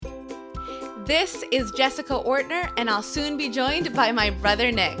This is Jessica Ortner, and I'll soon be joined by my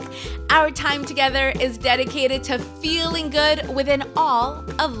brother Nick. Our time together is dedicated to feeling good within all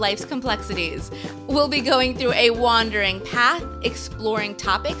of life's complexities. We'll be going through a wandering path, exploring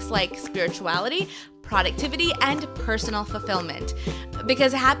topics like spirituality, productivity, and personal fulfillment.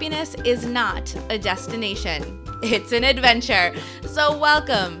 Because happiness is not a destination, it's an adventure. So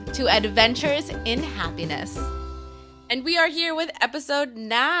welcome to Adventures in Happiness. And we are here with episode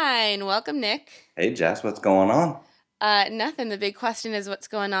 9. Welcome, Nick. Hey, Jess, what's going on? Nothing. The big question is what's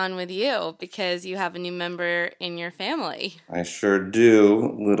going on with you, because you have a new member in your family. I sure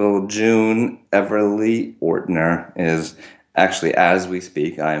do. Little June Everly Ortner is actually, as we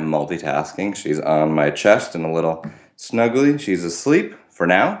speak, I'm multitasking. She's on my chest and a little snuggly. She's asleep for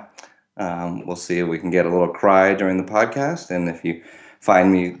now. We'll see if we can get a little cry during the podcast, and if you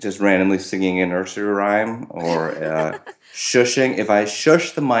find me just randomly singing a nursery rhyme or shushing. If I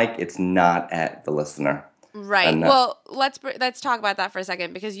shush the mic, it's not at the listener. Right. Well, let's talk about that for a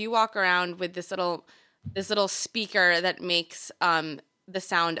second, because you walk around with this little speaker that makes the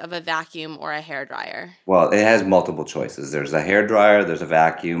sound of a vacuum or a hairdryer. Well, it has multiple choices. There's a hairdryer, there's a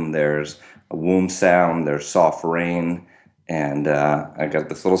vacuum, there's a womb sound, there's soft rain, and I got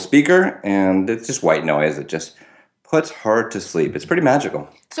this little speaker, and it's just white noise. It just puts her to sleep. It's pretty magical.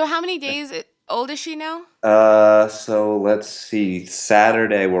 So how many days old is she now? So let's see.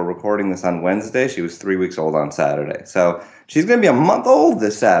 Saturday, we're recording this on Wednesday. She was 3 weeks old on Saturday. So she's going to be a month old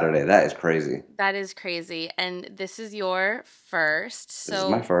this Saturday. That is crazy. That is crazy. And this is your first. So this is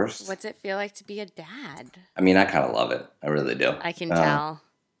my first. What's it feel like to be a dad? I mean, I kind of love it. I really do. I can tell.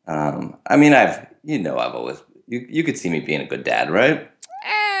 I mean, I've always, you could see me being a good dad, right?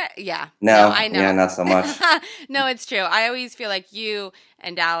 Yeah. No, I know. Yeah, not so much. No, it's true. I always feel like you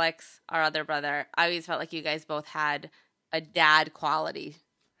and Alex, our other brother, I always felt like you guys both had a dad quality.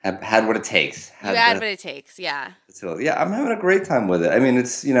 Had what it takes. What it takes, yeah. So, yeah, I'm having a great time with it. I mean,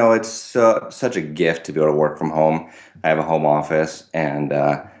 it's such a gift to be able to work from home. I have a home office, and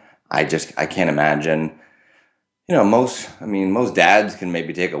I can't imagine. Most dads can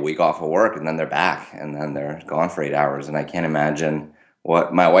maybe take a week off of work, and then they're back, and then they're gone for 8 hours, and I can't imagine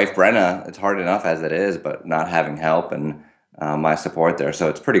what my wife Brenna, it's hard enough as it is, but not having help and my support there. So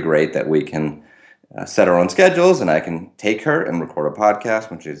it's pretty great that we can set our own schedules, and I can take her and record a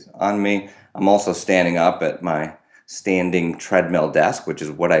podcast when she's on me. I'm also standing up at my standing treadmill desk, which is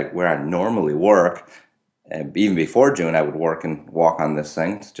where I normally work. And even before June, I would work and walk on this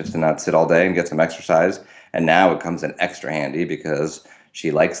thing just to not sit all day and get some exercise. And now it comes in extra handy because she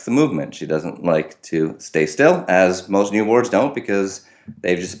likes the movement. She doesn't like to stay still, as most newborns don't, because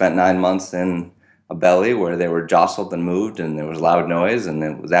they've just spent 9 months in a belly where they were jostled and moved, and there was loud noise, and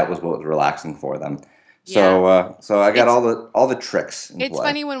that was what was relaxing for them. Yeah. So I got all the tricks in play. It's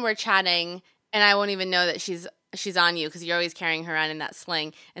funny when we're chatting, and I won't even know that she's on you, because you're always carrying her around in that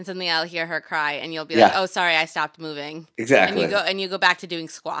sling, and suddenly I'll hear her cry, and you'll be like, "Oh, sorry, I stopped moving." Exactly. And you go back to doing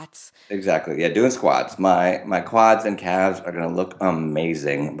squats. Exactly. Yeah, doing squats. My quads and calves are going to look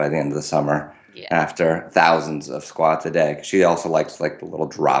amazing by the end of the summer. Yeah. After thousands of squats a day. She also likes the little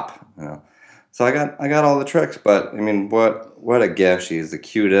drop, So I got all the tricks, but I mean, what a gift. She's the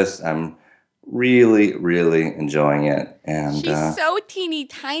cutest. I'm really, really enjoying it. And she's so teeny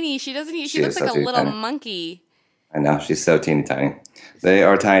tiny. She looks like a little monkey. I know, she's so teeny tiny. They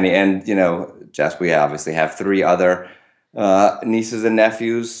are tiny. And, Jess, we obviously have 3 other nieces and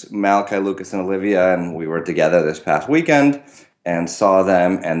nephews, Malachi, Lucas, and Olivia, and we were together this past weekend and saw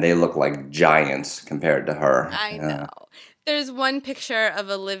them, and they look like giants compared to her. I know. There's one picture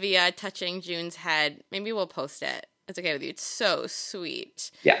of Olivia touching June's head. Maybe we'll post it. It's okay with you. It's so sweet.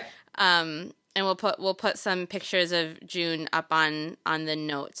 Yeah. And we'll put some pictures of June up on the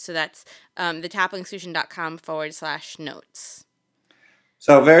notes. So that's thetapping.com/notes.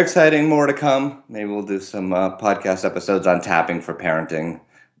 So very exciting. More to come. Maybe we'll do some podcast episodes on tapping for parenting.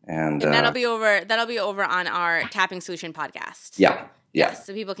 And that'll be over on our Tapping Solution podcast. Yeah. Yes,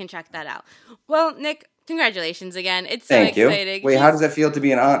 so people can check that out. Well, Nick, congratulations again. It's so Thank exciting. You. Wait, how does it feel to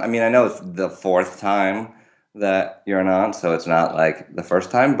be an aunt? I mean, I know it's the 4th time that you're an aunt, so it's not like the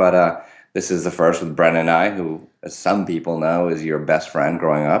first time, but this is the first with Brenna and I, who, as some people know, is your best friend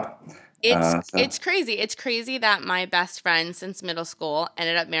growing up. It's crazy. It's crazy that my best friend since middle school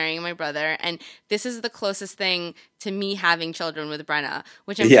ended up marrying my brother, and this is the closest thing to me having children with Brenna,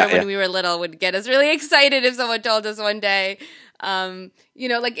 which I'm sure when we were little would get us really excited if someone told us one day.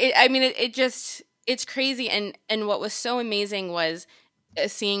 It's crazy, and what was so amazing was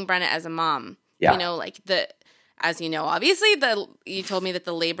seeing Brenna as a mom. Yeah. as you know, obviously, you told me that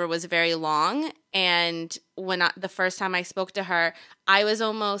the labor was very long. And the first time I spoke to her, I was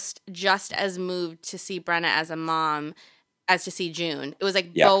almost just as moved to see Brenna as a mom as to see June. It was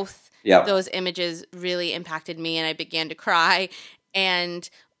like both those images really impacted me, and I began to cry. And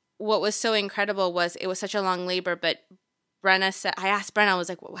what was so incredible was it was such a long labor, but Brenna said, I asked Brenna, I was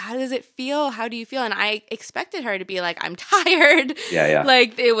like, well, how does it feel? How do you feel? And I expected her to be like, I'm tired. Yeah.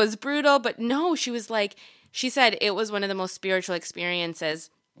 Like, it was brutal. But no, she was like, she said it was one of the most spiritual experiences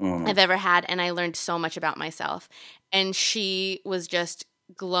I've ever had. And I learned so much about myself. And she was just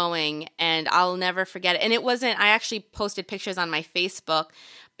glowing, and I'll never forget it. And it wasn't, I actually posted pictures on my Facebook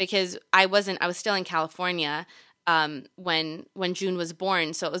because I was still in California when June was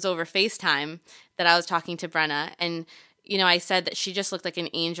born. So it was over FaceTime that I was talking to Brenna. And you know, I said that she just looked like an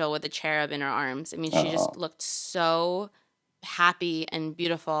angel with a cherub in her arms. I mean, she just looked so happy and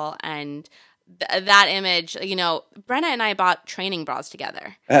beautiful. And that image, you know, Brenna and I bought training bras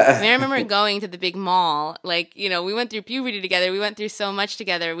together. I mean, I remember going to the big mall. Like, you know, we went through puberty together. We went through so much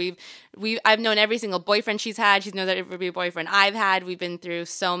together. I've known every single boyfriend she's had. She's known every boyfriend I've had. We've been through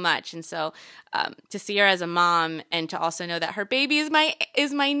so much. And so to see her as a mom and to also know that her baby is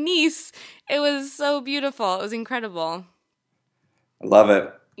my niece, it was so beautiful. It was incredible. I love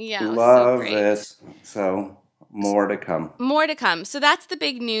it. Yeah, love it. So more to come. More to come. So that's the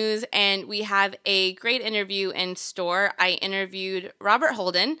big news, and we have a great interview in store. I interviewed Robert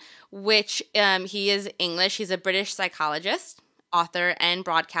Holden, which he is English. He's a British psychologist, author, and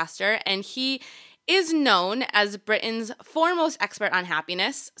broadcaster, and he is known as Britain's foremost expert on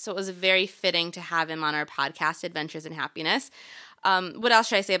happiness. So it was very fitting to have him on our podcast, Adventures in Happiness. What else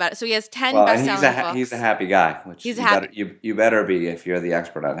should I say about it? So he has 10 best-selling books. He's a happy guy, which you better be if you're the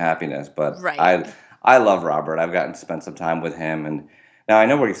expert on happiness. But right. I love Robert. I've gotten to spend some time with him, and now I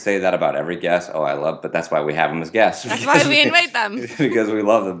know we say that about every guest. But that's why we have him as guests. That's why we invite them. Because we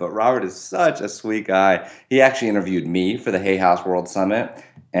love them. But Robert is such a sweet guy. He actually interviewed me for the Hay House World Summit,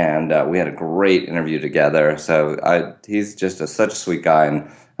 and we had a great interview together. So he's just such a sweet guy,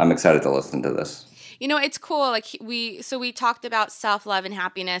 and I'm excited to listen to this. You know, it's cool. Like we talked about self-love and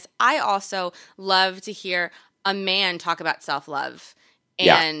happiness. I also love to hear a man talk about self-love.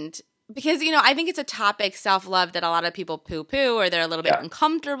 And because, you know, I think it's a topic, self-love, that a lot of people poo-poo or they're a little bit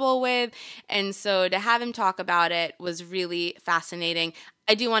uncomfortable with. And so to have him talk about it was really fascinating.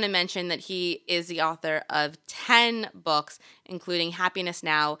 I do want to mention that he is the author of 10 books, including Happiness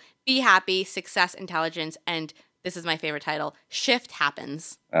Now, Be Happy, Success Intelligence, and this is my favorite title, Shift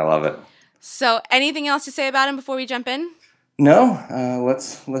Happens. I love it. So anything else to say about him before we jump in? No,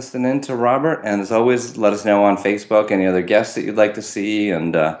 let's listen in to Robert. And as always, let us know on Facebook any other guests that you'd like to see.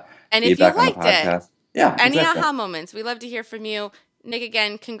 And if you liked it. Yeah, any aha moments. We love to hear from you. Nick,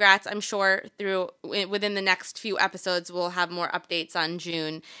 again, congrats. I'm sure within the next few episodes, we'll have more updates on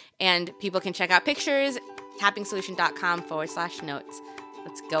June. And people can check out pictures, tappingsolution.com/notes.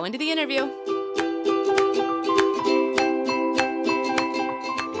 Let's go into the interview.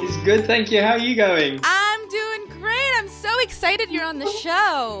 It's good, thank you. How are you going? I'm doing great. I'm so excited you're on the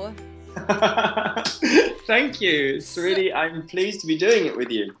show. Thank you. I'm pleased to be doing it with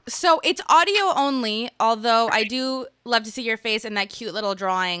you. So it's audio only, although I do love to see your face in that cute little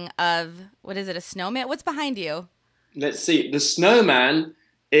drawing of, what is it, a snowman? What's behind you? Let's see. The snowman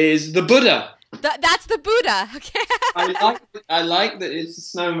is the Buddha. That's the Buddha. Okay. I like that it's a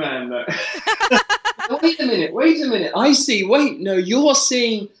snowman, though. Wait a minute. I see. Wait, no, you're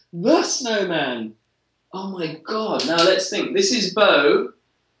seeing the snowman. Oh, my God. Now, let's think. This is Bo.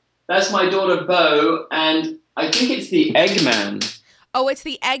 That's my daughter, Bo, and I think it's the Eggman. Oh, it's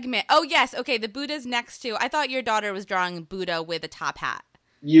the Eggman. Oh, yes. Okay, the Buddha's next to. I thought your daughter was drawing Buddha with a top hat.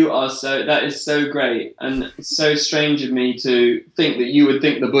 That is so great, and so strange of me to think that you would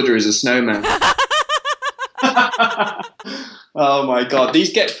think the Buddha is a snowman. Oh, my God.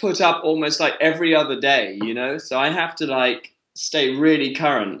 These get put up almost like every other day, you know? So I have to, stay really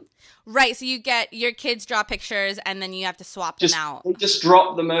current. Right, so you get your kids draw pictures and then you have to swap them out. Just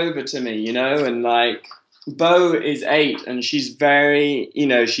drop them over to me, you know, and Bo is 8 and she's very,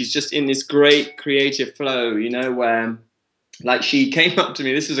 she's just in this great creative flow, where she came up to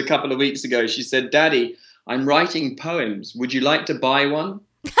me, this was a couple of weeks ago, she said, "Daddy, I'm writing poems. Would you like to buy one?"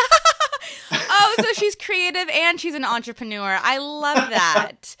 Oh, so she's creative and she's an entrepreneur. I love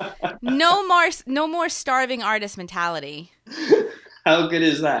that. No more starving artist mentality. How good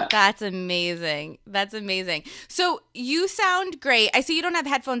is that? That's amazing. So you sound great. I see you don't have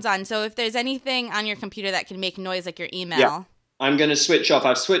headphones on, so if there's anything on your computer that can make noise like your email. Yeah. I'm going to switch off.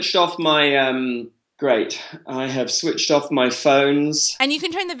 I've switched off my Great. I have switched off my phones. And you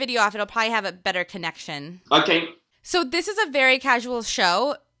can turn the video off. It'll probably have a better connection. Okay. So this is a very casual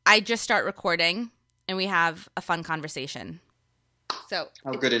show. I just start recording and we have a fun conversation. So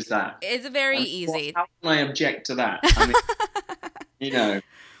how good is that? It's very easy. How can I object to that? I mean,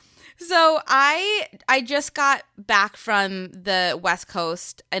 So I just got back from the West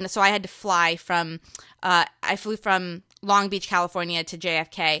Coast, and so I had to fly from I flew from Long Beach, California to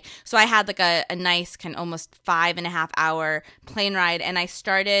JFK. So I had like a nice almost 5.5 hour plane ride, and I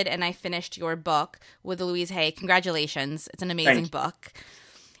started and I finished your book with Louise Hay. Congratulations. It's an amazing book.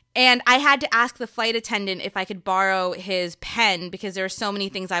 And I had to ask the flight attendant if I could borrow his pen because there were so many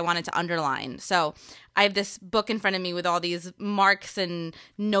things I wanted to underline. So I have this book in front of me with all these marks and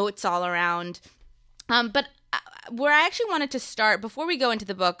notes all around. But where I actually wanted to start, before we go into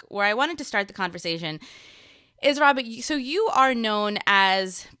the book, where I wanted to start the conversation is, Robert, so you are known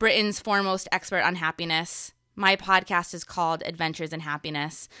as Britain's foremost expert on happiness. My podcast is called Adventures in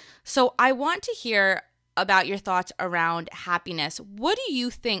Happiness. So I want to hear about your thoughts around happiness. What do you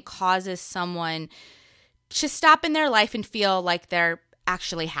think causes someone to stop in their life and feel like they're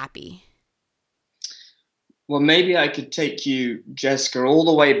actually happy? Well, maybe I could take you, Jessica, all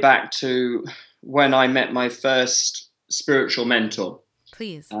the way back to when I met my first spiritual mentor.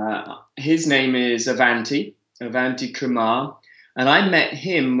 Please. His name is Avanti Kumar. And I met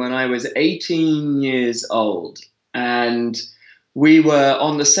him when I was 18 years old. And we were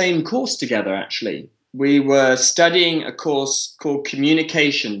on the same course together, actually. We were studying a course called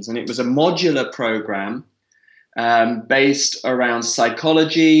Communications, and it was a modular program based around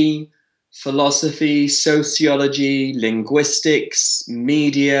psychology, philosophy, sociology, linguistics,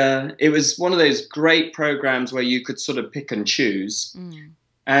 media. It was one of those great programs where you could sort of pick and choose.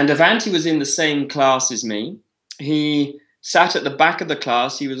 And Avanti was in the same class as me. He sat at the back of the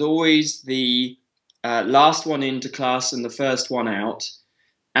class. He was always the last one into class and the first one out.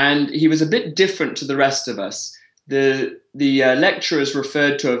 And he was a bit different to the rest of us. The lecturers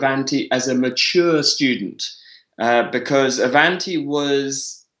referred to Avanti as a mature student because Avanti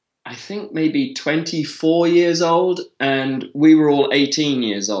was, I think, maybe 24 years old and we were all 18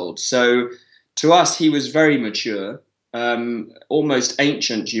 years old. So to us, he was very mature, almost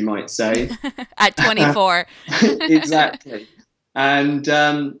ancient, you might say. At 24. Exactly. And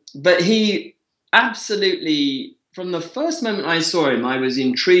but he absolutely... From the first moment I saw him, I was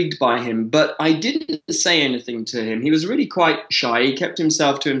intrigued by him, but I didn't say anything to him. He was really quite shy. He kept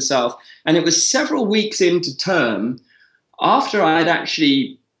himself to himself. And it was several weeks into term, after I had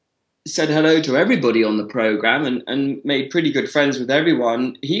actually said hello to everybody on the program and made pretty good friends with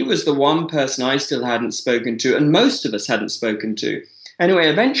everyone, he was the one person I still hadn't spoken to, and most of us hadn't spoken to. Anyway,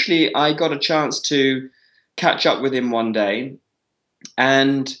 eventually I got a chance to catch up with him one day,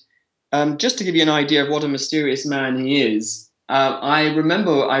 and just to give you an idea of what a mysterious man he is, I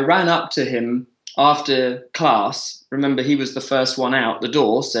remember I ran up to him after class. Remember, he was the first one out the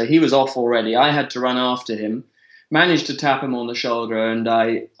door, so he was off already. I had to run after him, managed to tap him on the shoulder, and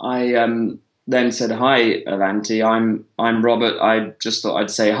I then said, "Hi, Avanti, I'm Robert. I just thought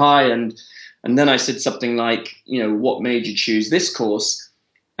I'd say hi." And then I said something like, "What made you choose this course?"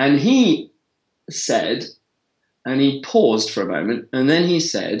 And he said, and he paused for a moment, and then he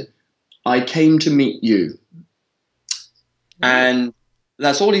said, "I came to meet you." And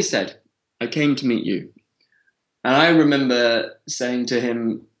that's all he said. "I came to meet you." And I remember saying to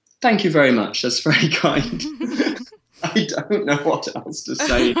him, "Thank you very much. That's very kind." I don't know what else to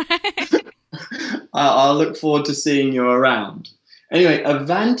say. I'll look forward to seeing you around. Anyway,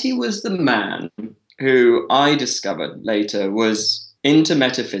 Avanti was the man who I discovered later was into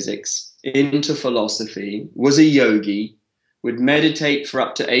metaphysics, into philosophy, was a yogi, would meditate for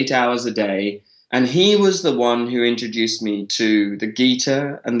up to 8 hours a day. And he was the one who introduced me to the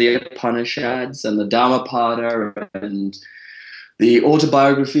Gita and the Upanishads and the Dhammapada and the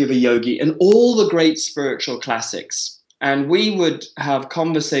Autobiography of a Yogi and all the great spiritual classics. And we would have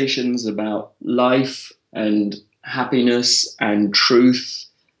conversations about life and happiness and truth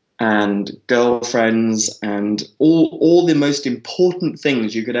and girlfriends and all the most important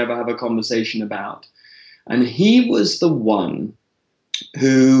things you could ever have a conversation about. And he was the one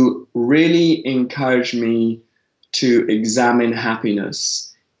who really encouraged me to examine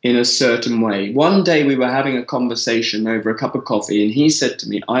happiness in a certain way. One day we were having a conversation over a cup of coffee, and he said to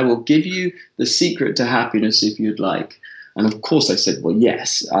me, "I will give you the secret to happiness if you'd like." And of course I said, "Well,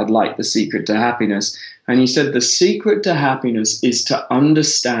 yes, I'd like the secret to happiness." And he said, "The secret to happiness is to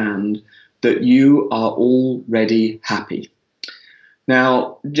understand that you are already happy."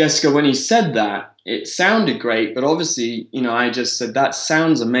 Now, Jessica, when he said that, it sounded great, but obviously, I just said, that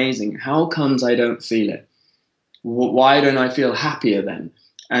sounds amazing. How comes I don't feel it? Why don't I feel happier then?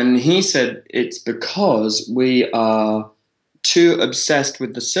 And he said, it's because we are too obsessed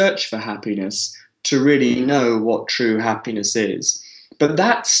with the search for happiness to really know what true happiness is. But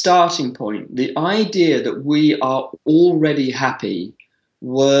that starting point, the idea that we are already happy,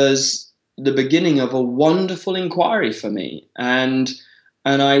 was the beginning of a wonderful inquiry for me. And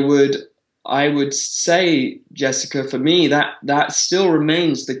I would say, Jessica, for me, that still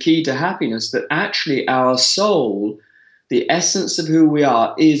remains the key to happiness, that actually our soul, the essence of who we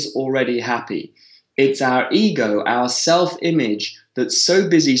are, is already happy. It's our ego, our self-image, that's so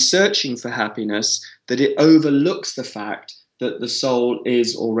busy searching for happiness that it overlooks the fact that the soul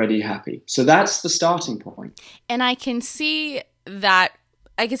is already happy. So that's the starting point. And I can see that.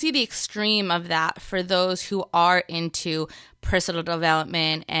 I can see the extreme of that for those who are into personal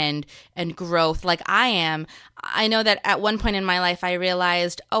development and growth like I am. I know that at one point in my life, I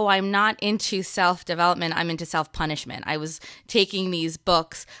realized, I'm not into self-development. I'm into self-punishment. I was taking these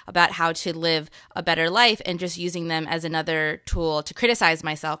books about how to live a better life and just using them as another tool to criticize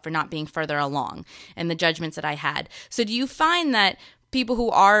myself for not being further along and the judgments that I had. So do you find that people who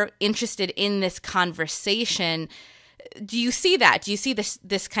are interested in this conversation, do you see that? Do you see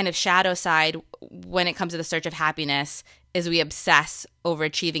this kind of shadow side when it comes to the search of happiness, as we obsess over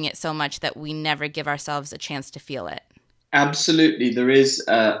achieving it so much that we never give ourselves a chance to feel it? Absolutely. There is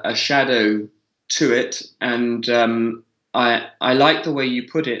a shadow to it. And I like the way you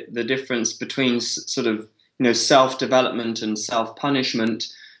put it, the difference between sort of, self-development and self-punishment.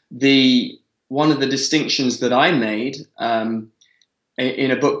 One of the distinctions that I made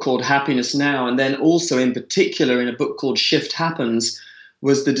in a book called Happiness Now, and then also in particular in a book called Shift Happens,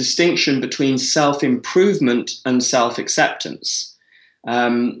 was the distinction between self-improvement and self-acceptance.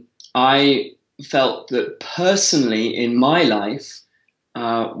 I felt that personally in my life,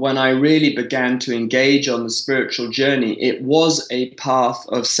 when I really began to engage on the spiritual journey, it was a path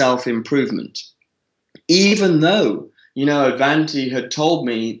of self-improvement. Even though, Advanti had told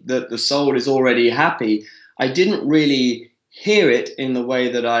me that the soul is already happy, I didn't really hear it in the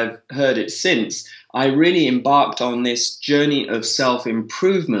way that I've heard it since. I really embarked on this journey of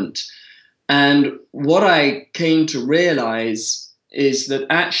self-improvement. And what I came to realize is that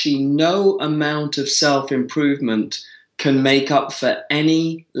actually no amount of self-improvement can make up for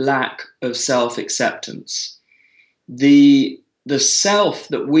any lack of self-acceptance. The self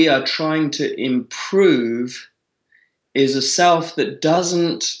that we are trying to improve is a self that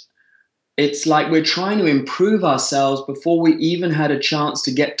doesn't. It's like we're trying to improve ourselves before we even had a chance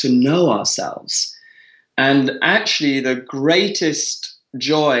to get to know ourselves. And actually, the greatest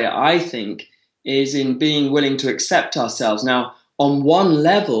joy, I think, is in being willing to accept ourselves. Now, on one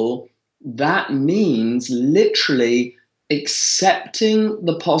level, that means literally accepting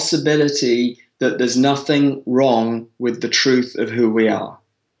the possibility that there's nothing wrong with the truth of who we are.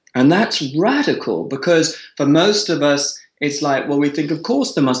 And that's radical, because for most of us, it's like, well, we think, of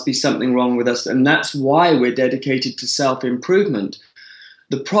course, there must be something wrong with us. And that's why we're dedicated to self-improvement.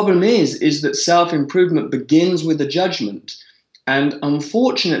 The problem is that self-improvement begins with a judgment. And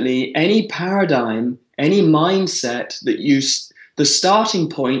unfortunately, any paradigm, any mindset the starting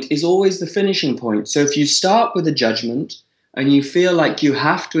point is always the finishing point. So if you start with a judgment and you feel like you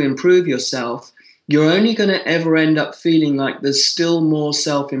have to improve yourself, you're only going to ever end up feeling like there's still more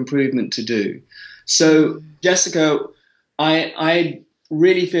self-improvement to do. So, Jessica, I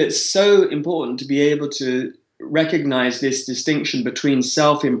really feel it's so important to be able to recognize this distinction between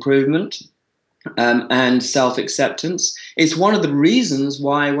self-improvement and self-acceptance. It's one of the reasons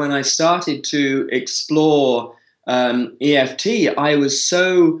why when I started to explore EFT, I was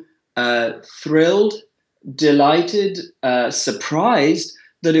so thrilled, delighted, surprised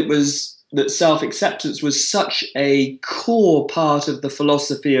that self-acceptance was such a core part of the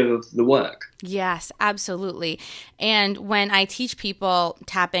philosophy of the work. Yes, absolutely. And when I teach people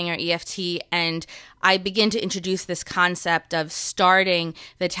tapping or EFT, and I begin to introduce this concept of starting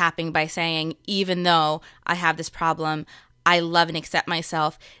the tapping by saying, even though I have this problem, I love and accept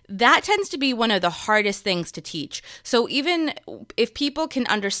myself, that tends to be one of the hardest things to teach. So even if people can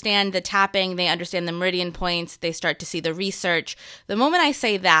understand the tapping, they understand the meridian points, they start to see the research. The moment I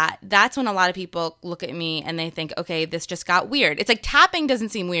say that, that's when a lot of people look at me and they think, okay, this just got weird. It's like tapping doesn't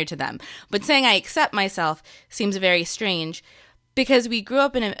seem weird to them, but saying I accept myself seems very strange. Because we grew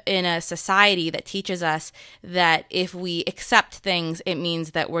up in a society that teaches us that if we accept things, it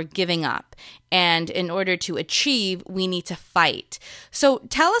means that we're giving up. And in order to achieve, we need to fight. So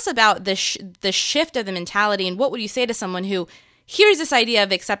tell us about the shift of the mentality, and what would you say to someone who hears this idea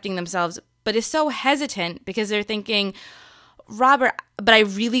of accepting themselves, but is so hesitant because they're thinking, Robert, but I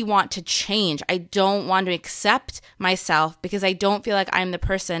really want to change. I don't want to accept myself because I don't feel like I'm the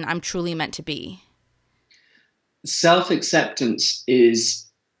person I'm truly meant to be. Self-acceptance is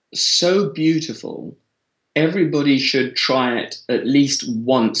so beautiful. Everybody should try it at least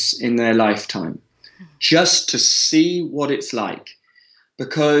once in their lifetime, just to see what it's like.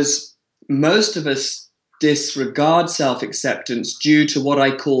 Because most of us disregard self-acceptance due to what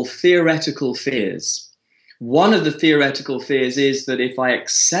I call theoretical fears. One of the theoretical fears is that if I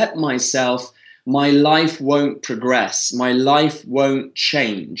accept myself, my life won't progress, my life won't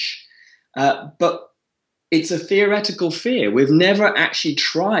change. But it's a theoretical fear. We've never actually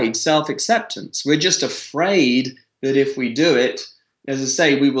tried self-acceptance. We're just afraid that if we do it, as I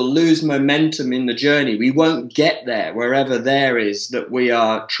say, we will lose momentum in the journey. We won't get there, wherever there is that we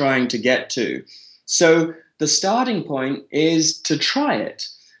are trying to get to. So the starting point is to try it.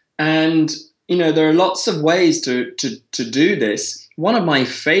 And there are lots of ways to do this. One of my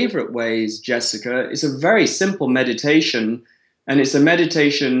favorite ways, Jessica, is a very simple meditation. And it's a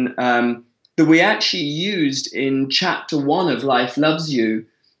meditation that we actually used in chapter 1 of Life Loves You.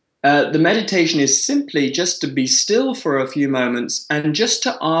 The meditation is simply just to be still for a few moments and just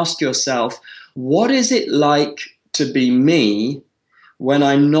to ask yourself, what is it like to be me when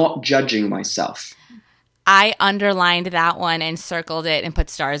I'm not judging myself? I underlined that one and circled it and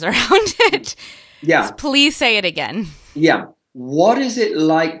put stars around it. Yeah. Please say it again. Yeah. What is it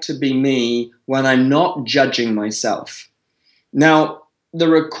like to be me when I'm not judging myself? Now, the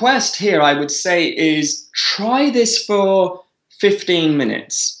request here, I would say, is try this for 15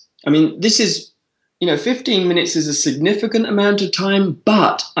 minutes. I mean, this is, 15 minutes is a significant amount of time,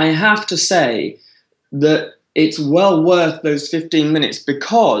 but I have to say that it's well worth those 15 minutes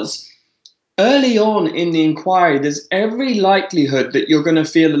because early on in the inquiry, there's every likelihood that you're going to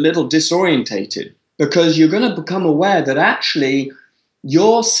feel a little disorientated because you're going to become aware that actually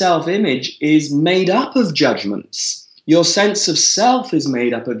your self-image is made up of judgments. Your sense of self is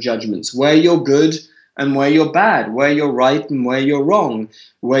made up of judgments, where you're good and where you're bad, where you're right and where you're wrong,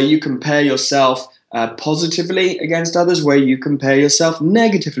 where you compare yourself positively against others, where you compare yourself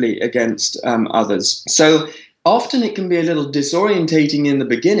negatively against others. So often it can be a little disorientating in the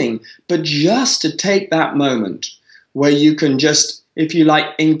beginning, but just to take that moment where you can just, if you like,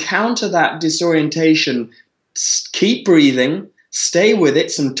 encounter that disorientation, keep breathing, stay with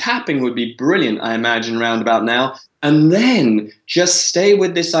it. Some tapping would be brilliant, I imagine, round about now. And then just stay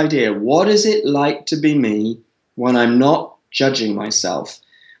with this idea. What is it like to be me when I'm not judging myself?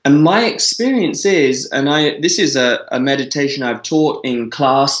 And my experience is, and this is a meditation I've taught in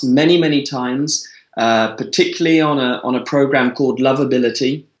class many, many times, particularly on a program called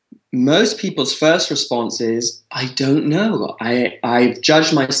Lovability. Most people's first response is, I don't know. I've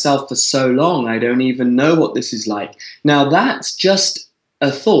judged myself for so long. I don't even know what this is like. Now, that's just a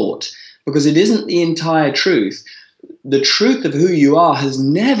thought because it isn't the entire truth. The truth of who you are has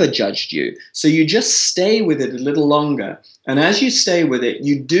never judged you. So you just stay with it a little longer. And as you stay with it,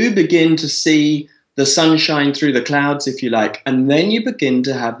 you do begin to see the sunshine through the clouds, if you like. And then you begin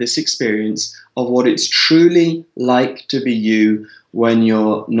to have this experience of what it's truly like to be you when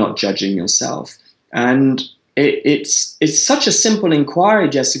you're not judging yourself. And it's such a simple inquiry,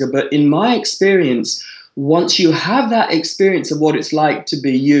 Jessica, but in my experience, once you have that experience of what it's like to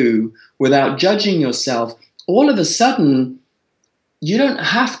be you without judging yourself, all of a sudden, you don't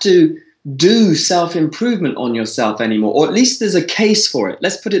have to do self-improvement on yourself anymore, or at least there's a case for it.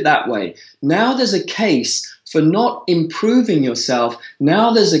 Let's put it that way. Now there's a case for not improving yourself.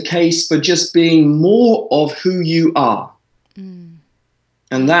 Now there's a case for just being more of who you are.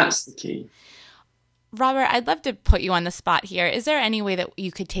 And that's the key. Robert, I'd love to put you on the spot here. Is there any way that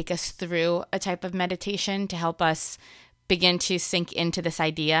you could take us through a type of meditation to help us begin to sink into this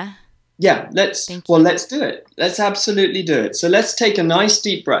idea? Yeah, let's do it. Let's absolutely do it. So let's take a nice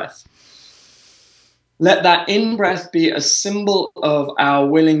deep breath. Let that in-breath be a symbol of our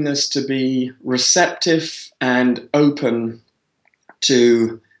willingness to be receptive and open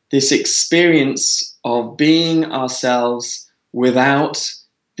to this experience of being ourselves without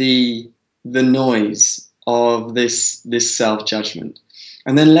the noise of this self-judgment.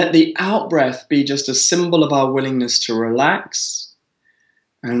 And then let the out-breath be just a symbol of our willingness to relax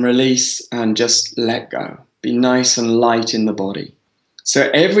and release and just let go. Be nice and light in the body.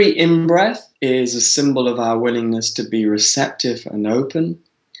 So every in-breath is a symbol of our willingness to be receptive and open.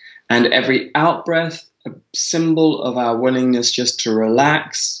 And every out-breath, a symbol of our willingness just to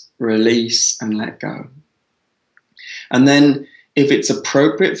relax, release, and let go. And then if it's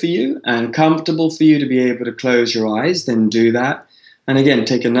appropriate for you and comfortable for you to be able to close your eyes, then do that. And again,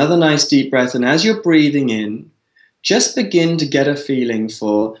 take another nice deep breath. And as you're breathing in, just begin to get a feeling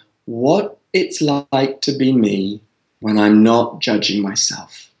for what it's like to be me when I'm not judging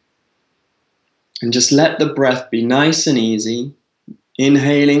myself. And just let the breath be nice and easy.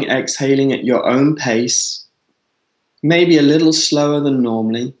 Inhaling, exhaling at your own pace. Maybe a little slower than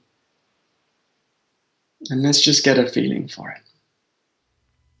normally. And let's just get a feeling for it.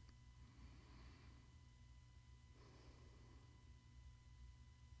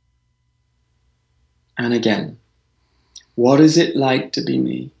 And again, what is it like to be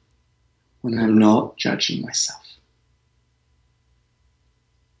me when I'm not judging myself?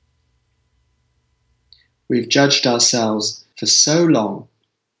 We've judged ourselves for so long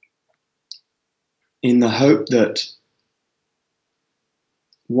in the hope that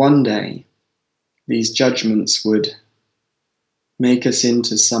one day these judgments would make us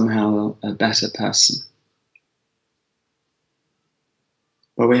into somehow a better person.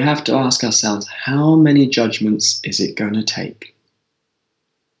 But we have to ask ourselves, how many judgments is it going to take?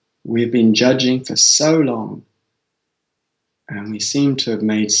 We've been judging for so long, and we seem to have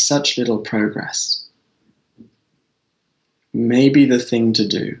made such little progress. Maybe the thing to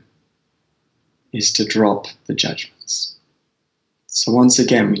do is to drop the judgments. So once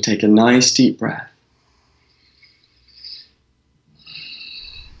again, we take a nice deep breath.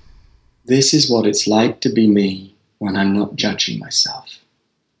 This is what it's like to be me when I'm not judging myself.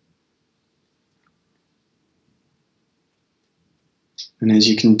 And as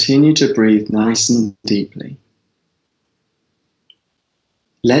you continue to breathe nice and deeply,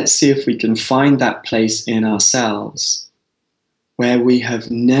 let's see if we can find that place in ourselves where we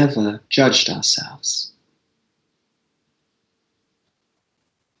have never judged ourselves.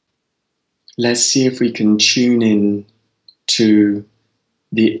 Let's see if we can tune in to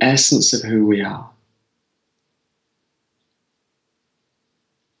the essence of who we are.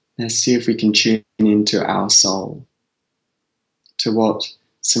 Let's see if we can tune into our soul, to what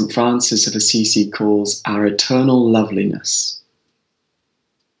St. Francis of Assisi calls our eternal loveliness.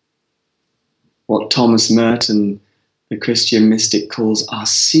 What Thomas Merton, the Christian mystic, calls our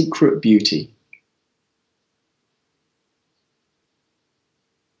secret beauty.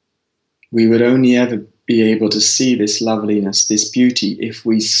 We would only ever be able to see this loveliness, this beauty, if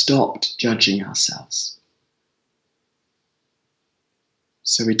we stopped judging ourselves.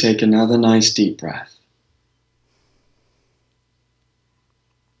 So we take another nice deep breath.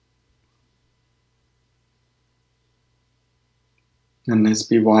 And let's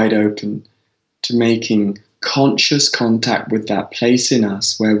be wide open to making conscious contact with that place in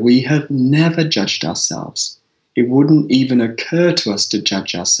us where we have never judged ourselves. It wouldn't even occur to us to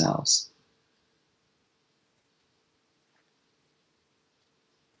judge ourselves.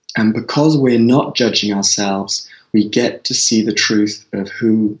 And because we're not judging ourselves, we get to see the truth of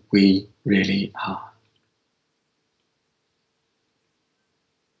who we really are.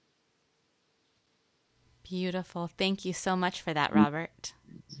 Beautiful. Thank you so much for that, Robert.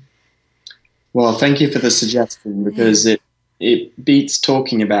 Well, thank you for the suggestion, because it beats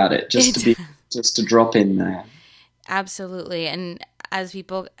talking about it, just to drop in there. Absolutely. And as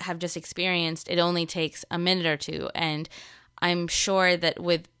people have just experienced, it only takes a minute or two. And I'm sure that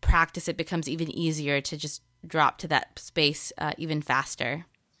with practice, it becomes even easier to just drop to that space even faster.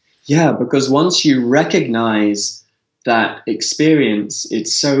 Yeah, because once you recognize that experience,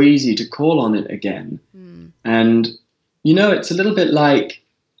 it's so easy to call on it again. And, it's a little bit like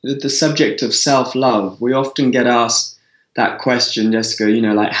the subject of self-love. We often get asked that question, Jessica,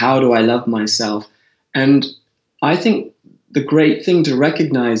 like, how do I love myself? And I think the great thing to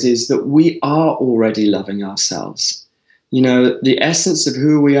recognize is that we are already loving ourselves. The essence of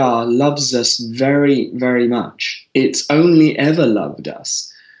who we are loves us very, very much. It's only ever loved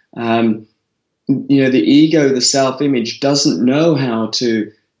us. The ego, the self-image doesn't know how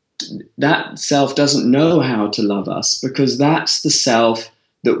to, that self doesn't know how to love us, because that's the self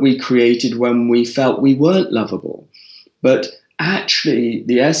that we created when we felt we weren't lovable. But actually,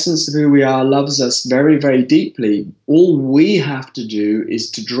 the essence of who we are loves us very, very deeply. All we have to do is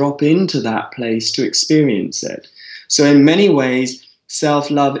to drop into that place to experience it. So in many ways,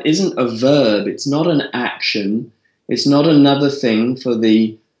 self-love isn't a verb. It's not an action. It's not another thing for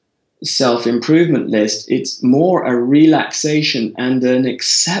the self-improvement list. It's more a relaxation and an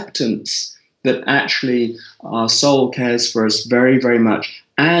acceptance that actually our soul cares for us very, very much,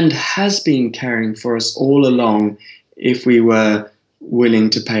 and has been caring for us all along if we were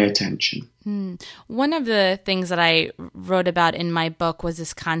willing to pay attention. One of the things that I wrote about in my book was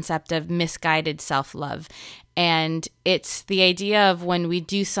this concept of misguided self-love. And it's the idea of when we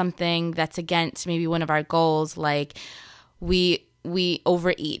do something that's against maybe one of our goals, like we we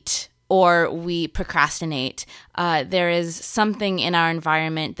overeat or we procrastinate, there is something in our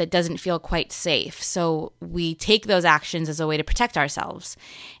environment that doesn't feel quite safe. So we take those actions as a way to protect ourselves.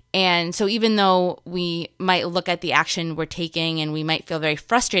 And so even though we might look at the action we're taking and we might feel very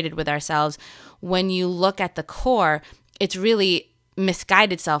frustrated with ourselves, when you look at the core, it's really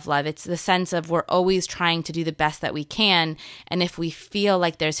misguided self-love. It's the sense of we're always trying to do the best that we can. And if we feel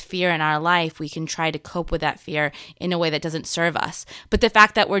like there's fear in our life, we can try to cope with that fear in a way that doesn't serve us. But the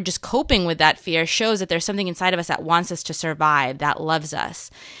fact that we're just coping with that fear shows that there's something inside of us that wants us to survive, that loves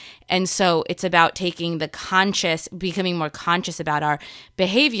us. And so it's about becoming more conscious about our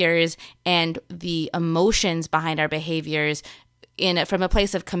behaviors and the emotions behind our behaviors from a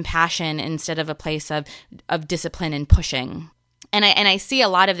place of compassion instead of a place of discipline and pushing. And I see a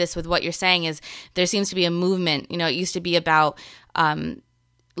lot of this with what you're saying is there seems to be a movement. It used to be about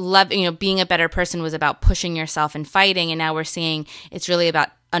love, being a better person was about pushing yourself and fighting. And now we're seeing it's really about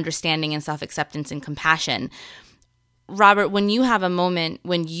understanding and self-acceptance and compassion. Robert, when you have a moment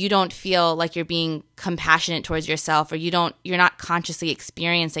when you don't feel like you're being compassionate towards yourself or you're not consciously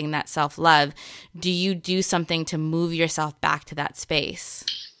experiencing that self-love, do you do something to move yourself back to that space?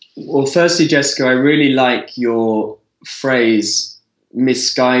 Well, firstly, Jessica, I really like your phrase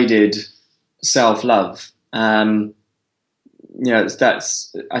misguided self-love. I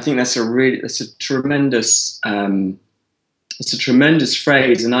think that's a tremendous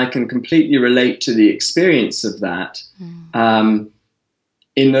phrase, and I can completely relate to the experience of that. In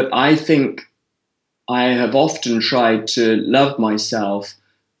that I think I have often tried to love myself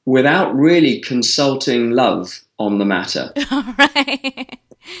without really consulting love on the matter. Right.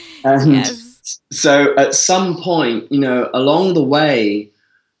 And yes. So at some point, along the way,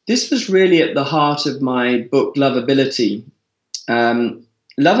 this was really at the heart of my book, Lovability.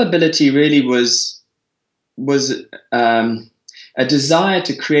 Lovability really was a desire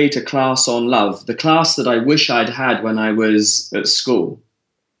to create a class on love, the class that I wish I'd had when I was at school.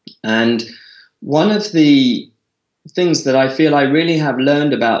 And one of the things that I feel I really have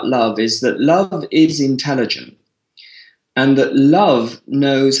learned about love is that love is intelligent. And that love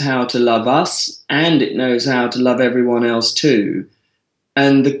knows how to love us, and it knows how to love everyone else too.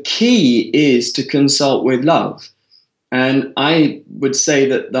 And the key is to consult with love. And I would say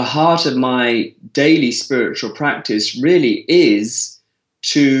that the heart of my daily spiritual practice really is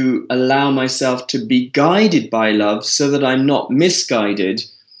to allow myself to be guided by love so that I'm not misguided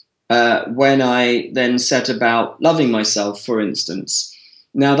when I then set about loving myself, for instance.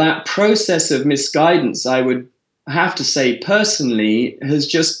 Now, that process of misguidance, I would have to say personally, has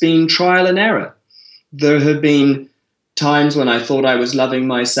just been trial and error. There have been times when I thought I was loving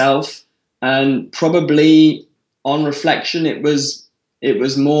myself, and probably on reflection, it was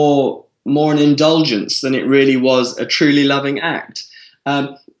more an indulgence than it really was a truly loving act.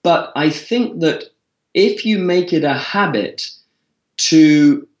 But I think that if you make it a habit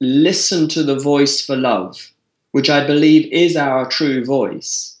to listen to the voice for love, which I believe is our true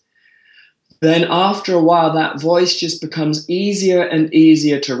voice, then after a while, that voice just becomes easier and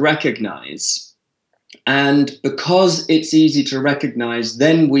easier to recognize. And because it's easy to recognize,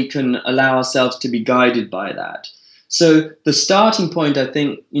 then we can allow ourselves to be guided by that. So the starting point, I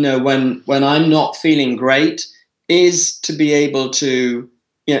think, when I'm not feeling great, is to be able to,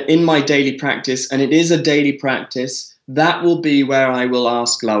 in my daily practice, and it is a daily practice, that will be where I will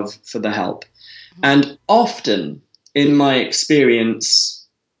ask love for the help. And often, in my experience,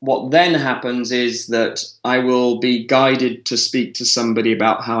 what then happens is that I will be guided to speak to somebody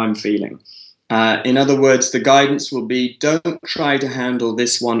about how I'm feeling. In other words, the guidance will be, don't try to handle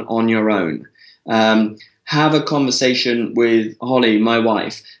this one on your own. Have a conversation with Holly, my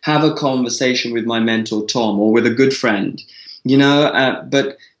wife. Have a conversation with my mentor, Tom, or with a good friend.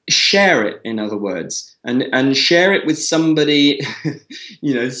 But share it, in other words. And share it with somebody,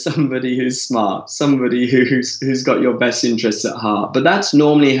 somebody who's smart, somebody who's got your best interests at heart. But that's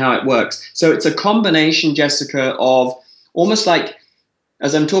normally how it works. So it's a combination, Jessica, of almost like,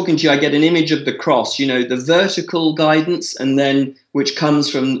 as I'm talking to you, I get an image of the cross, the vertical guidance, and then which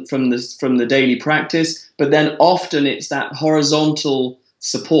comes from the daily practice. But then often it's that horizontal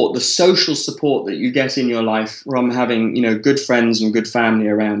support, the social support that you get in your life from having, good friends and good family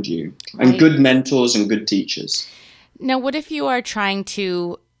around you, right, and good mentors and good teachers. Now, what if you are trying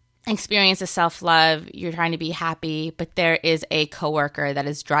to experience a self-love, you're trying to be happy, but there is a coworker that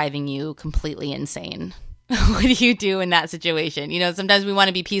is driving you completely insane? What do you do in that situation? Sometimes we want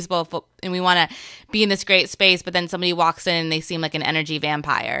to be peaceful and we want to be in this great space, but then somebody walks in and they seem like an energy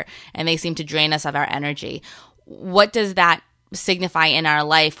vampire and they seem to drain us of our energy. What does that signify in our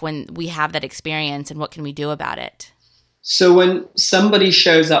life when we have that experience, and what can we do about it? So when somebody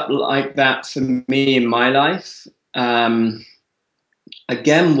shows up like that for me in my life,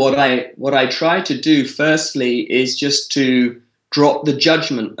 again, what I try to do firstly is just to drop the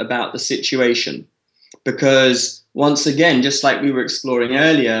judgment about the situation. Because once again, just like we were exploring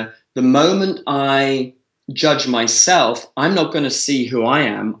earlier, the moment I judge myself, I'm not going to see who I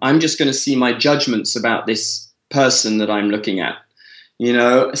am. I'm just going to see my judgments about this person that I'm looking at. You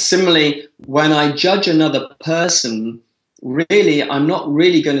know, similarly, when I judge another person, really, I'm not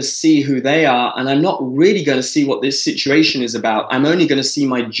really going to see who they are, and I'm not really going to see what this situation is about. I'm only going to see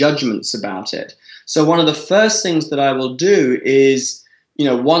my judgments about it. So one of the first things that I will do is, you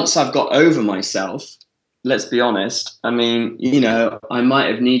know, once I've got over myself, let's be honest, I mean, you know, I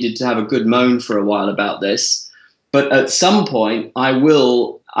might have needed to have a good moan for a while about this, but at some point I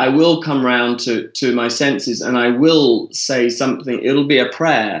will come round to my senses, and I will say something. It'll be a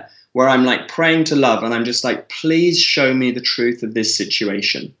prayer where I'm like praying to love, and I'm just like, please show me the truth of this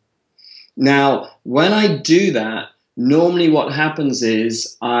situation. Now, when I do that, normally what happens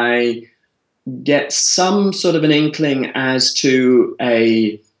is I get some sort of an inkling as to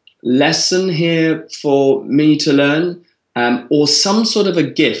a lesson here for me to learn, or some sort of a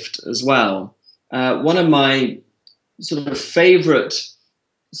gift as well. One of my sort of favorite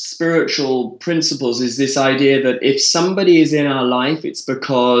spiritual principles is this idea that if somebody is in our life, it's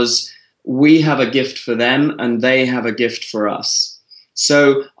because we have a gift for them and they have a gift for us.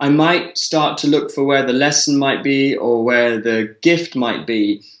 So I might start to look for where the lesson might be or where the gift might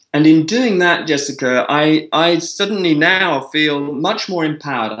be. And in doing that, Jessica, I suddenly now feel much more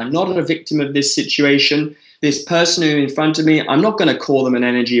empowered. I'm not a victim of this situation. This person who in front of me, I'm not going to call them an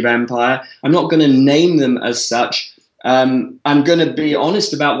energy vampire. I'm not going to name them as such. I'm going to be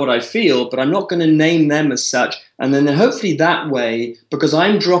honest about what I feel, but I'm not going to name them as such. And then hopefully that way, because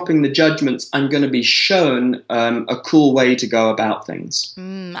I'm dropping the judgments, I'm going to be shown a cool way to go about things.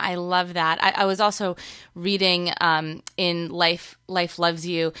 I love that. I was also reading in Life Loves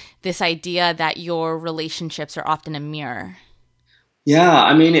You, this idea that your relationships are often a mirror. Yeah,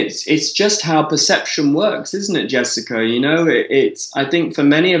 I mean, it's just how perception works, isn't it, Jessica? You know, I think for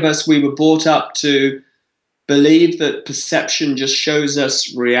many of us, we were brought up to believe that perception just shows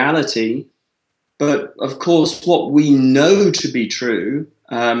us reality. But of course, what we know to be true,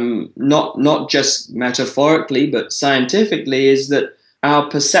 not just metaphorically, but scientifically, is that our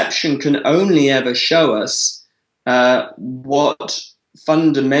perception can only ever show us what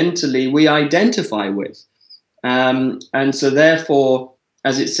fundamentally we identify with. And so therefore,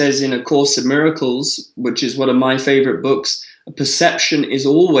 as it says in A Course in Miracles, which is one of my favorite books, a perception is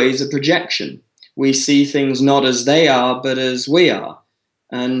always a projection. We see things not as they are, but as we are.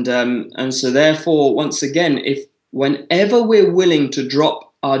 And so therefore, once again, whenever we're willing to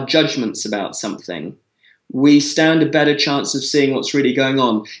drop our judgments about something, we stand a better chance of seeing what's really going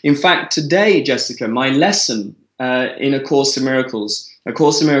on. In fact, today, Jessica, my lesson in A Course in Miracles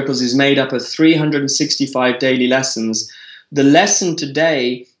is made up of 365 daily lessons. The lesson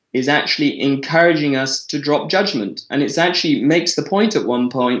today is actually encouraging us to drop judgment. And it actually makes the point at one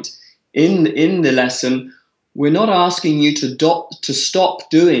point in the lesson, we're not asking you to stop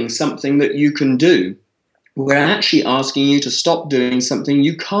doing something that you can do. We're actually asking you to stop doing something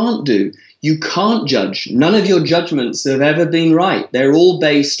you can't do. You can't judge. None of your judgments have ever been right. They're all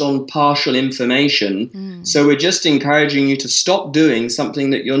based on partial information. So we're just encouraging you to stop doing something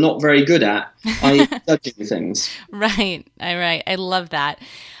that you're not very good at, i.e. judging things. Right. I love that.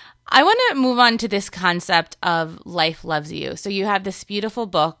 I want to move on to this concept of Life Loves You. So you have this beautiful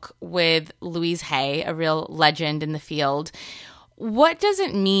book with Louise Hay, a real legend in the field. What does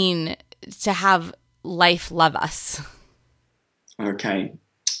it mean to have life love us? Okay.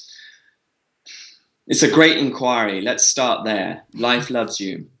 It's a great inquiry. Let's start there. Life loves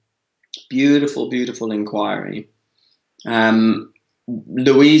you. Beautiful, beautiful inquiry.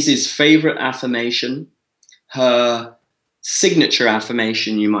 Louise's favorite affirmation, her signature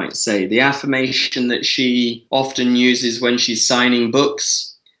affirmation, you might say, the affirmation that she often uses when she's signing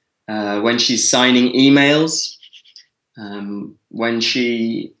books, when she's signing emails, when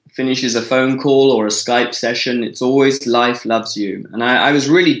she finishes a phone call or a Skype session, it's always life loves you. And I was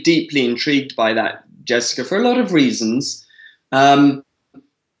really deeply intrigued by that, Jessica, for a lot of reasons. I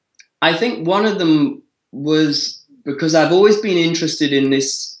think one of them was because I've always been interested in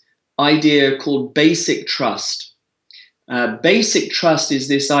this idea called basic trust. Basic trust is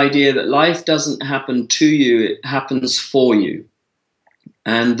this idea that life doesn't happen to you, it happens for you.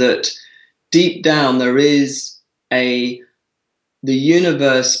 And that deep down there is the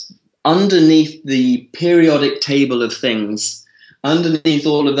universe underneath the periodic table of things, underneath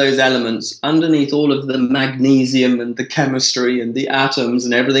all of those elements, underneath all of the magnesium and the chemistry and the atoms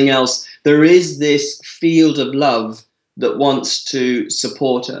and everything else, there is this field of love that wants to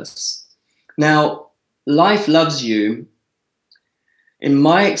support us. Now, life loves you. In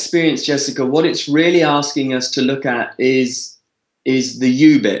my experience, Jessica, what it's really asking us to look at is the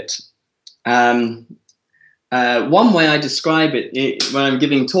you bit. One way I describe it when I'm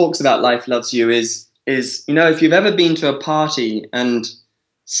giving talks about life loves you is, you know, if you've ever been to a party and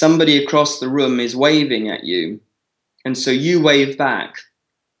somebody across the room is waving at you, and so you wave back,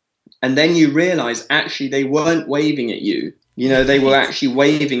 and then you realize actually they weren't waving at you. You know, they were actually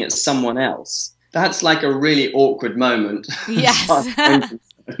waving at someone else. That's like a really awkward moment. Yes. I've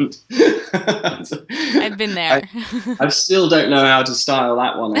been there. I still don't know how to style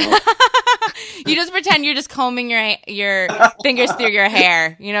that one out. You just pretend you're just combing your fingers through your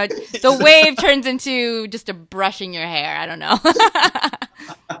hair. You know, the wave turns into just a brushing your hair. I don't know.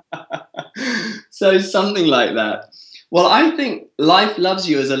 So something like that. Well, I think life loves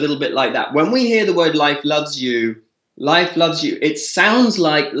you is a little bit like that. When we hear the word life loves you, it sounds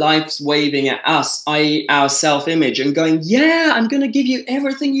like life's waving at us, i.e. our self-image, and going, yeah, I'm going to give you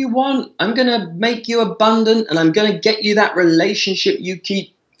everything you want. I'm going to make you abundant, and I'm going to get you that relationship you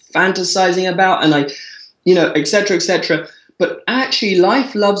keep fantasizing about, and et cetera, et cetera. But actually,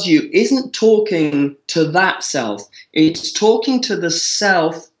 life loves you isn't talking to that self. It's talking to the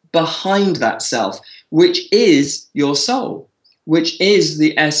self behind that self, which is your soul, which is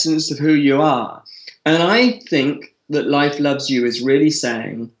the essence of who you are. And I think that life loves you is really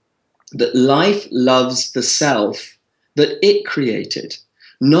saying that life loves the self that it created,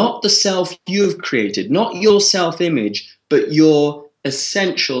 not the self you've created, not your self-image, but your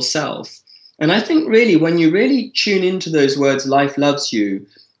essential self. And I think really when you really tune into those words, life loves you,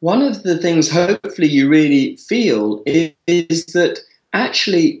 one of the things hopefully you really feel is that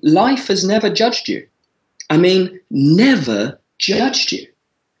actually life has never judged you. I mean, never judged you.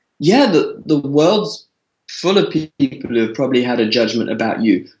 Yeah, the world's full of people who have probably had a judgment about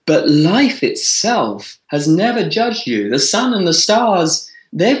you, but life itself has never judged you. The sun and the stars,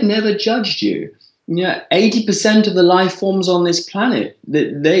 they've never judged you. You know, 80% of the life forms on this planet,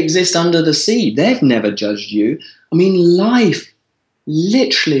 they exist under the sea. They've never judged you. I mean, life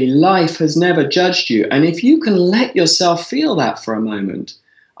has never judged you. And if you can let yourself feel that for a moment,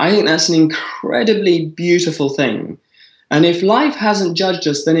 I think that's an incredibly beautiful thing. And if life hasn't judged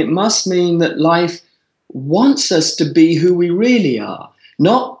us, then it must mean that life wants us to be who we really are,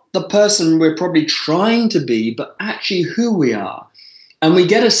 not the person we're probably trying to be, but actually who we are. And we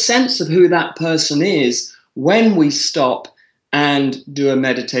get a sense of who that person is when we stop and do a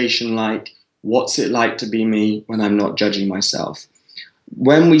meditation like, what's it like to be me when I'm not judging myself?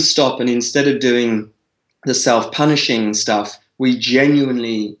 When we stop and instead of doing the self-punishing stuff, we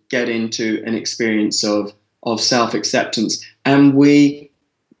genuinely get into an experience of self-acceptance, and we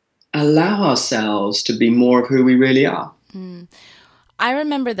allow ourselves to be more of who we really are. I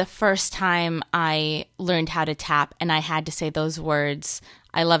remember the first time I learned how to tap and I had to say those words,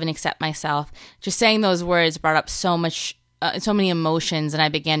 I love and accept myself. Just saying those words brought up so many emotions, and I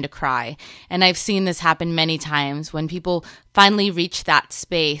began to cry. And I've seen this happen many times when people finally reach that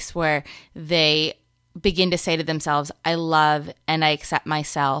space where they begin to say to themselves, I love and I accept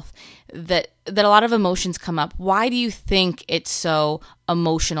myself, that a lot of emotions come up. Why do you think it's so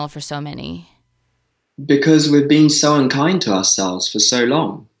emotional for so many? Because we've been so unkind to ourselves for so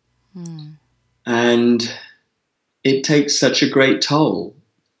long. And it takes such a great toll.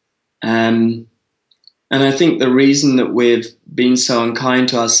 And I think the reason that we've been so unkind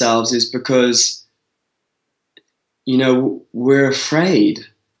to ourselves is because, you know, we're afraid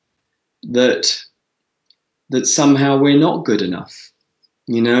that somehow we're not good enough.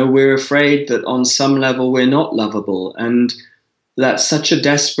 You know, we're afraid that on some level we're not lovable. And that's such a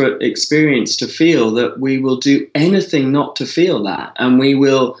desperate experience to feel that we will do anything not to feel that. And we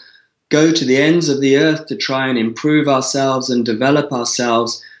will go to the ends of the earth to try and improve ourselves and develop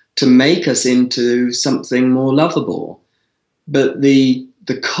ourselves to make us into something more lovable. But the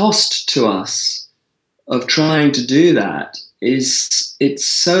cost to us of trying to do that it's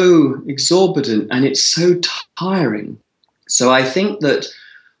so exorbitant and it's so tiring. So I think that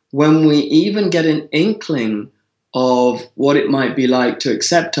when we even get an inkling of what it might be like to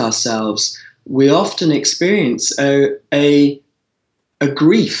accept ourselves, we often experience a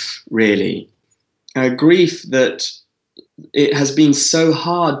grief, really. A grief that it has been so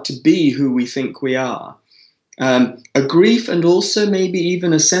hard to be who we think we are. A grief, and also maybe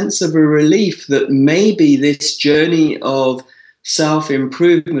even a sense of a relief that maybe this journey of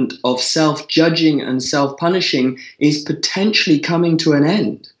self-improvement, of self-judging and self-punishing is potentially coming to an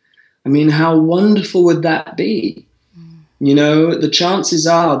end. I mean, how wonderful would that be? You know, the chances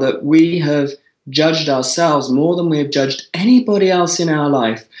are that we have judged ourselves more than we have judged anybody else in our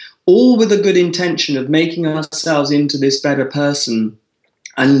life, all with a good intention of making ourselves into this better person.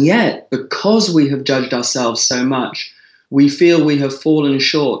 And yet, because we have judged ourselves so much, we feel we have fallen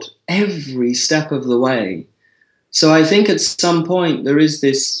short every step of the way. So I think at some point there is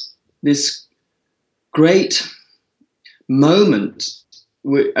this great moment,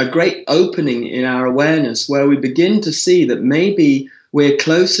 a great opening in our awareness where we begin to see that maybe we're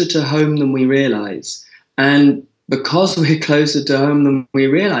closer to home than we realize. And because we're closer to home than we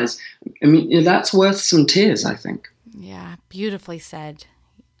realize, I mean, that's worth some tears, I think. Yeah, beautifully said.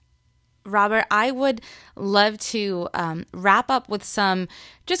 Robert, I would love to wrap up with some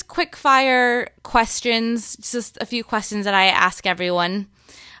just quick fire questions, just a few questions that I ask everyone.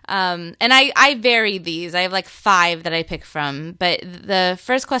 And I vary these. I have like 5 that I pick from. But the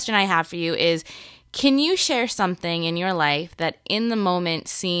first question I have for you is, can you share something in your life that in the moment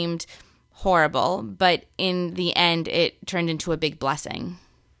seemed horrible, but in the end it turned into a big blessing?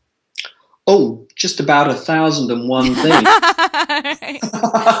 Oh, just about 1,001 things.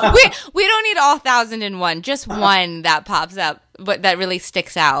 we don't need all 1,001. Just one that pops up, but that really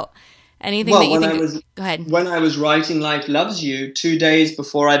sticks out. Anything that you think? Go ahead. When I was writing Life Loves You, 2 days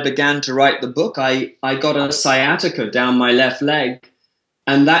before I began to write the book, I got a sciatica down my left leg.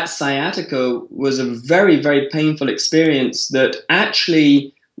 And that sciatica was a very, very painful experience that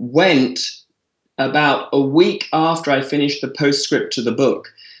actually went about a week after I finished the postscript to the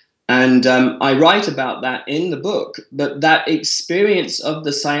book. And I write about that in the book. But that experience of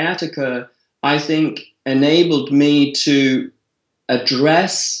the sciatica, I think, enabled me to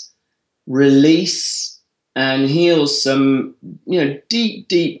address, release, and heal some, deep,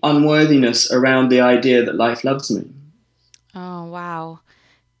 deep unworthiness around the idea that life loves me. Oh, wow.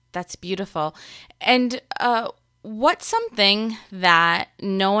 That's beautiful. And what's something that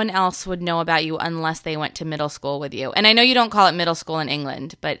no one else would know about you unless they went to middle school with you? And I know you don't call it middle school in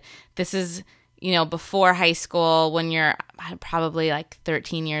England, but this is, before high school, when you're probably like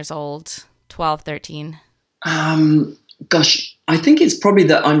 13 years old, 12, 13. Gosh, I think it's probably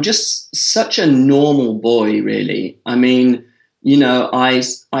that I'm just such a normal boy, really. I mean, I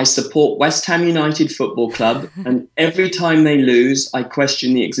support West Ham United Football Club, and every time they lose, I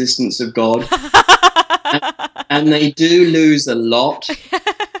question the existence of God. And they do lose a lot,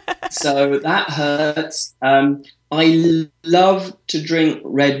 so that hurts. I love to drink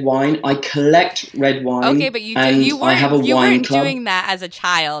red wine. I collect red wine. Okay, but you weren't doing that as a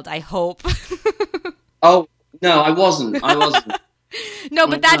child, I hope. Oh, no, I wasn't. No,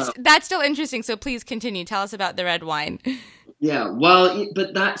 but that's still interesting, so please continue. Tell us about the red wine. Yeah, well,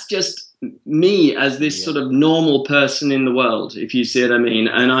 but that's just me as this sort of normal person in the world, if you see what I mean.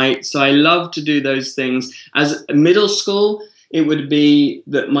 And I love to do those things. As a middle school, it would be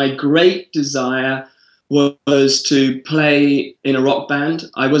that my great desire was to play in a rock band.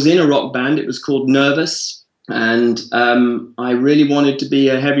 I was in a rock band. It was called Nervous. And I really wanted to be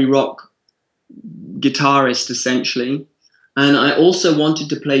a heavy rock guitarist, essentially. And I also wanted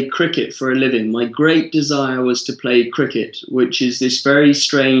to play cricket for a living. My great desire was to play cricket, which is this very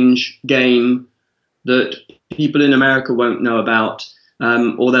strange game that people in America won't know about,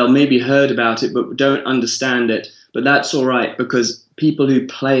 or they'll maybe heard about it but don't understand it. But that's all right, because people who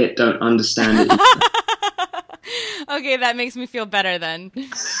play it don't understand it. Okay, that makes me feel better then.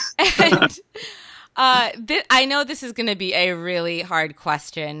 And I know this is going to be a really hard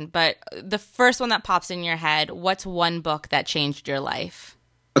question, but the first one that pops in your head, what's one book that changed your life?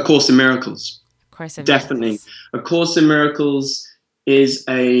 A Course in Miracles. Definitely. A Course in Miracles is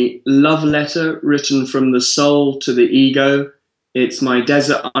a love letter written from the soul to the ego. It's my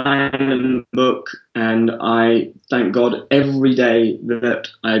desert island book, and I thank God every day that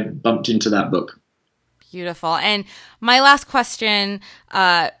I bumped into that book. Beautiful. And my last question,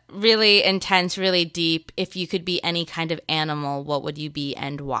 really intense, really deep. If you could be any kind of animal, what would you be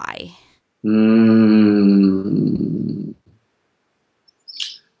and why?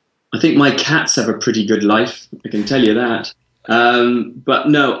 I think my cats have a pretty good life. I can tell you that. But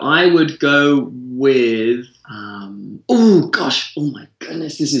no, I would go with... oh my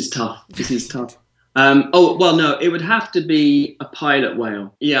goodness, this is tough. No, it would have to be a pilot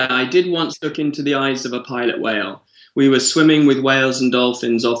whale. Yeah, I did once look into the eyes of a pilot whale. We were swimming with whales and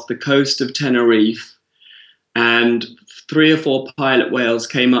dolphins off the coast of Tenerife, and 3 or 4 pilot whales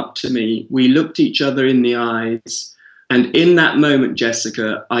came up to me. We looked each other in the eyes, and in that moment,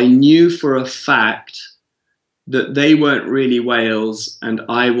 Jessica, I knew for a fact that they weren't really whales and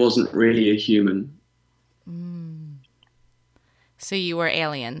I wasn't really a human. So you were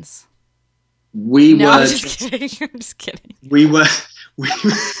aliens. We no, were. I'm just kidding. I'm just kidding. We were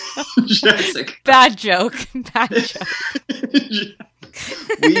Jessica. Bad joke. Bad joke.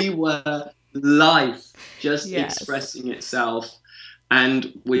 We were life just Yes. expressing itself,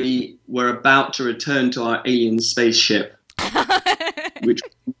 and we were about to return to our alien spaceship, which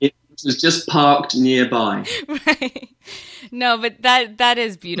was just parked nearby. Right. No, but that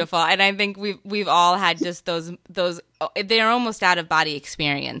is beautiful, and I think we've all had just those they're almost out of body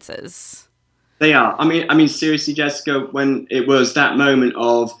experiences. They are. I mean, seriously, Jessica, when it was that moment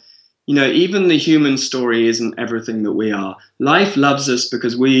of, even the human story isn't everything that we are. Life loves us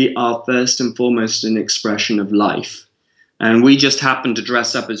because we are first and foremost an expression of life. And we just happen to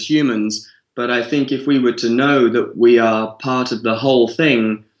dress up as humans. But I think if we were to know that we are part of the whole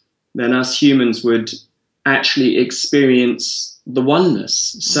thing, then us humans would actually experience the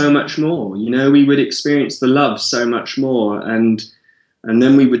oneness so much more. We would experience the love so much more. And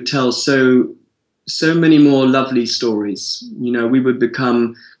then we would tell so many more lovely stories. We would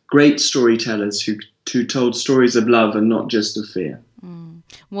become great storytellers who told stories of love and not just of fear.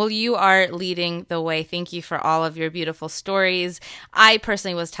 Well, you are leading the way. Thank you for all of your beautiful stories. I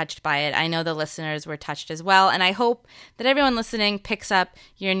personally was touched by it. I know the listeners were touched as well. And I hope that everyone listening picks up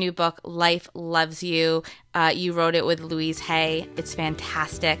your new book, Life Loves You. You wrote it with Louise Hay. It's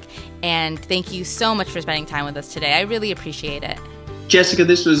fantastic. And thank you so much for spending time with us today. I really appreciate it. Jessica,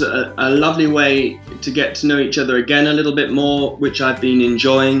 this was a lovely way to get to know each other again a little bit more, which I've been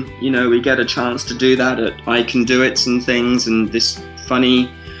enjoying. We get a chance to do that at I Can Do It and things, and this funny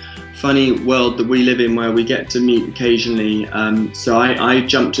world that we live in where we get to meet occasionally. So I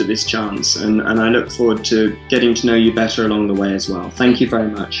jumped at this chance, and I look forward to getting to know you better along the way as well. Thank you very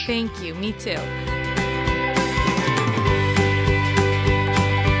much. Thank you. Me too.